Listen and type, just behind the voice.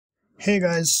Hey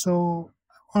guys, so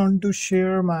I want to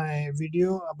share my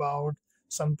video about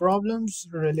some problems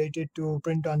related to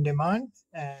print on demand.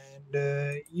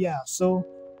 And so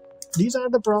these are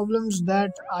the problems that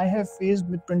I have faced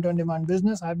with print on demand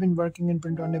business. I've been working in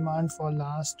print on demand for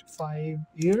last 5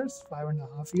 years,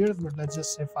 5.5 years, but let's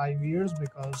just say 5 years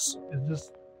because it's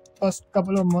just first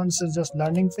couple of months is just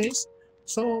learning phase.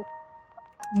 So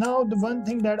now the one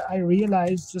thing that I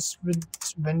realized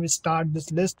when we start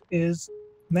this list is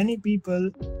many people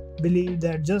believe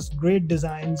that just great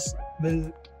designs will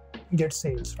get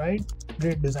sales, right?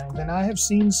 Great designs. And I have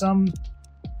seen some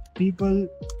people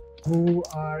who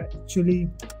are actually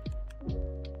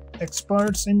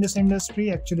experts in this industry.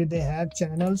 Actually, they have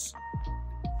channels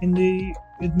in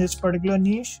this particular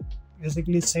niche.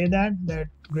 Basically, say that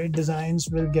great designs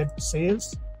will get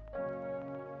sales.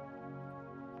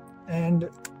 And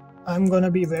I'm gonna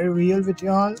be very real with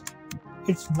y'all.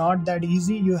 It's not that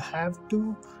easy. You have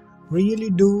to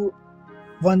really do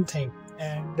one thing,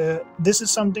 and this is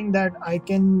something that I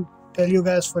can tell you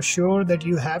guys for sure that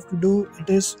you have to do. It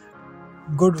is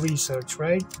good research,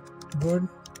 right? Good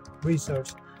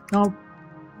research. Now,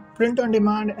 print on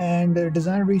demand and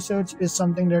design research is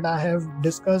something that I have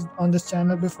discussed on this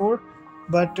channel before,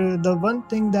 but the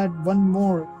one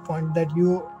more point that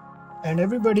you and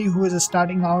everybody who is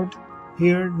starting out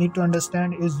here need to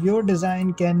understand is your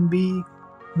design can be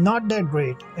not that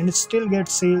great and it still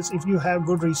gets sales if you have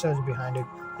good research behind it.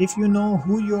 If you know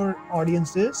who your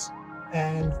audience is,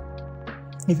 and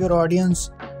if your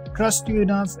audience trusts you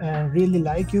enough and really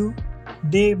like you,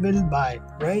 they will buy,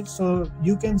 right? So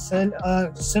you can sell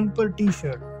a simple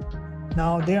t-shirt.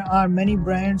 Now there are many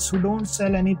brands who don't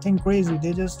sell anything crazy.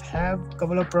 They just have a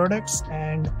couple of products,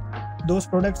 and those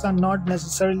products are not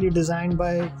necessarily designed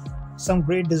by some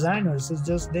great designers. It's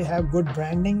just they have good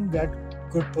branding, got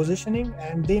good positioning,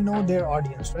 and they know their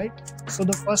audience, right? So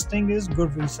the first thing is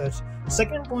good research.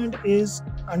 Second point is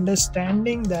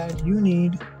understanding that you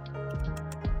need,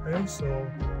 right? So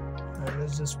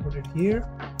let's just put it here.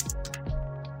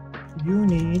 You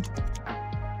need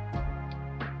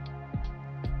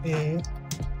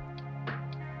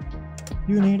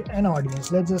an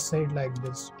audience. Let's just say it like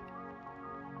this,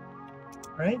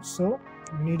 right? So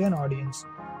you need an audience.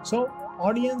 So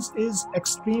audience is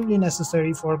extremely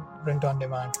necessary for print on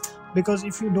demand, because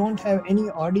if you don't have any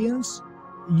audience,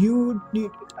 you need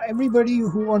everybody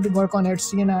who want to work on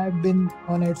Etsy, and I've been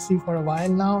on Etsy for a while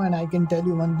now, and I can tell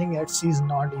you one thing: Etsy is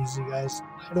not easy, guys.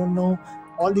 I don't know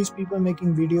all these people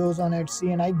making videos on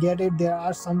Etsy, and I get it. There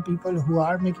are some people who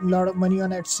are making a lot of money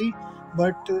on Etsy,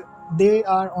 but they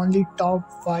are only top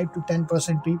 5 to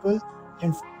 10% people,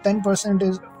 and 10%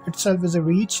 is itself is a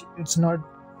reach. It's not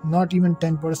even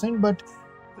 10%, but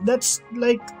that's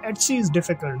like Etsy is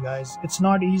difficult, guys. It's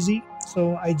not easy.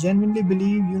 So I genuinely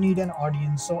believe you need an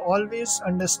audience. So always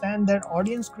understand that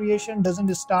audience creation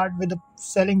doesn't start with a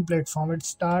selling platform. It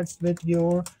starts with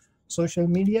your social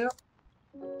media.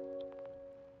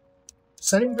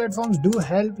 Selling platforms do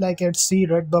help like Etsy,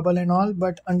 Redbubble and all,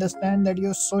 but understand that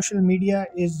your social media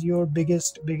is your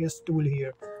biggest tool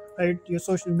here, right? Your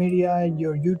social media,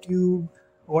 your YouTube,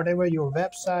 whatever, your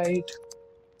website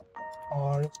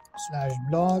or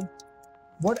 /blog,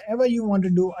 whatever you want to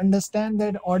do, understand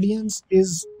that audience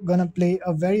is gonna play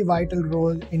a very vital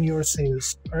role in your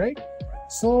sales. All right,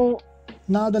 so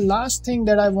now the last thing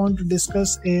that I want to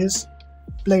discuss is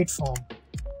platform.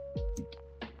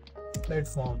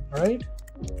 Right?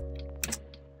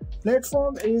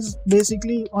 Platform is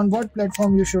basically on what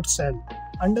platform you should sell.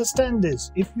 Understand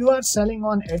this: if you are selling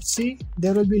on Etsy,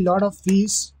 there will be a lot of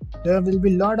fees, there will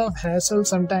be a lot of hassle.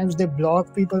 Sometimes they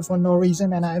block people for no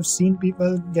reason, and I have seen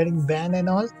people getting banned and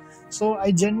all. So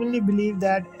I genuinely believe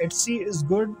that Etsy is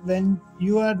good when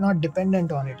you are not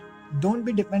dependent on it. Don't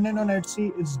be dependent on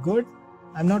Etsy. It's good.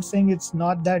 I'm not saying it's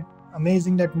not that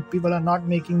amazing that people are not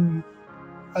making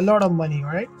a lot of money,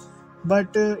 right?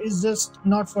 But it's just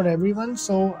not for everyone.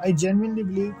 So I genuinely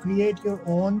believe create your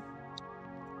own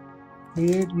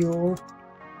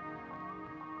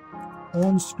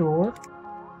store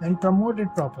and promote it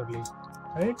properly,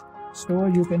 right? Store,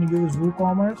 you can use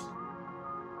WooCommerce,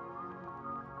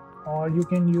 or you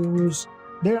can use,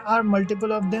 there are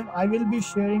multiple of them. I will be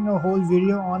sharing a whole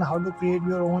video on how to create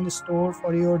your own store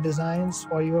for your designs,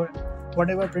 for your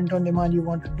whatever print on demand you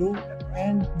want to do,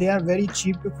 and they are very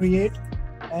cheap to create,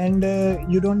 and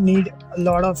you don't need a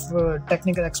lot of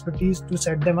technical expertise to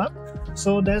set them up.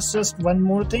 So there's just one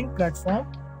more thing: platform.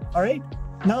 All right,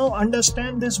 now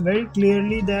understand this very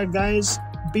clearly that, guys,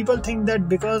 people think that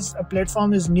because a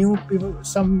platform is new,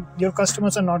 your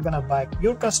customers are not gonna buy.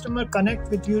 Your customer connect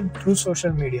with you through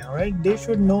social media, right? They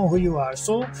should know who you are.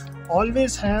 So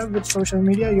always have with social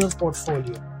media your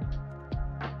portfolio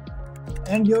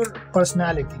and your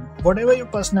personality. Whatever your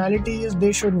personality is,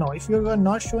 they should know. If you are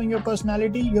not showing your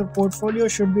personality, your portfolio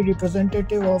should be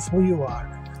representative of who you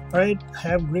are, right?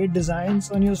 Have great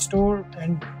designs on your store,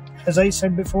 and as I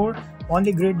said before,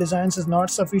 only great designs is not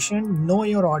sufficient. Know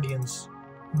your audience.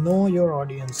 Know your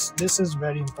audience. This is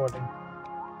very important.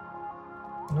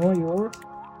 Know your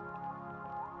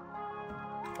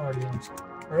audience,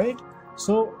 right?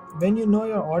 So when you know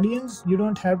your audience, you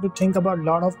don't have to think about a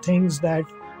lot of things that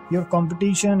your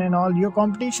competition and all. Your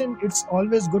competition, it's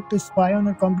always good to spy on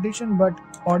your competition, but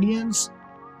audience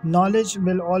knowledge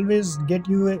will always get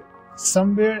you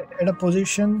somewhere at a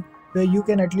position where you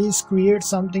can at least create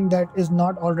something that is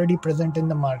not already present in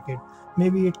the market.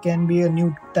 Maybe it can be a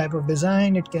new type of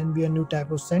design, it can be a new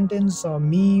type of sentence or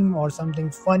meme or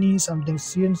something funny, something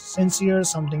sincere,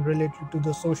 something related to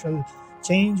the social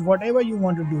change, whatever you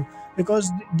want to do, because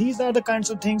these are the kinds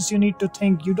of things you need to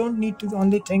think. You don't need to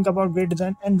only think about great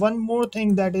design. And one more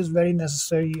thing that is very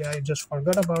necessary, I just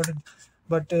forgot about it,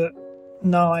 but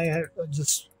now I have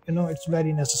just, it's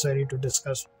very necessary to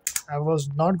discuss. I was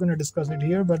not going to discuss it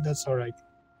here, but that's all right.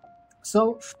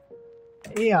 So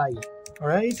AI,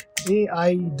 right?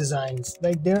 AI designs,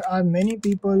 like there are many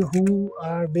people who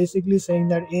are basically saying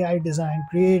that AI design,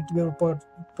 create your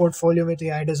portfolio with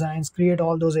AI designs, create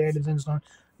all those AI designs.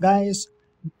 Guys,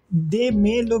 they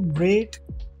may look great,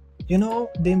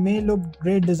 they may look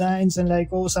great designs, and like,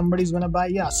 oh, somebody's gonna buy.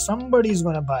 Yeah, somebody's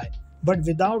gonna buy, but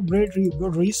without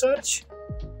good research,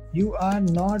 you are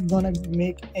not gonna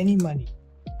make any money.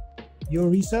 Your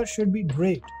research should be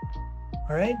great.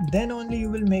 All right, then only you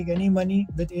will make any money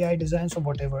with AI designs or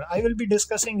whatever. I will be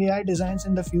discussing AI designs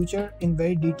in the future in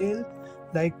very detail,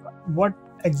 like what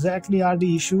exactly are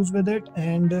the issues with it,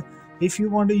 and if you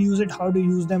want to use it, how to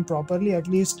use them properly. At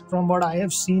least from what I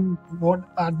have seen, what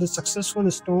are the successful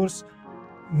stores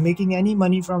making any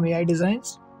money from AI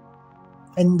designs.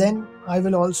 And then I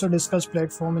will also discuss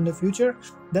platform in the future.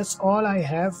 That's all I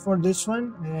have for this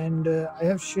one, and I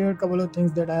have shared a couple of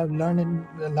things that I have learned in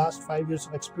the last 5 years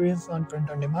of experience on print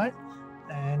on demand,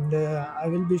 and I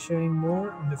will be sharing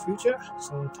more in the future.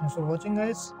 So thanks for watching,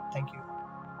 guys. Thank you.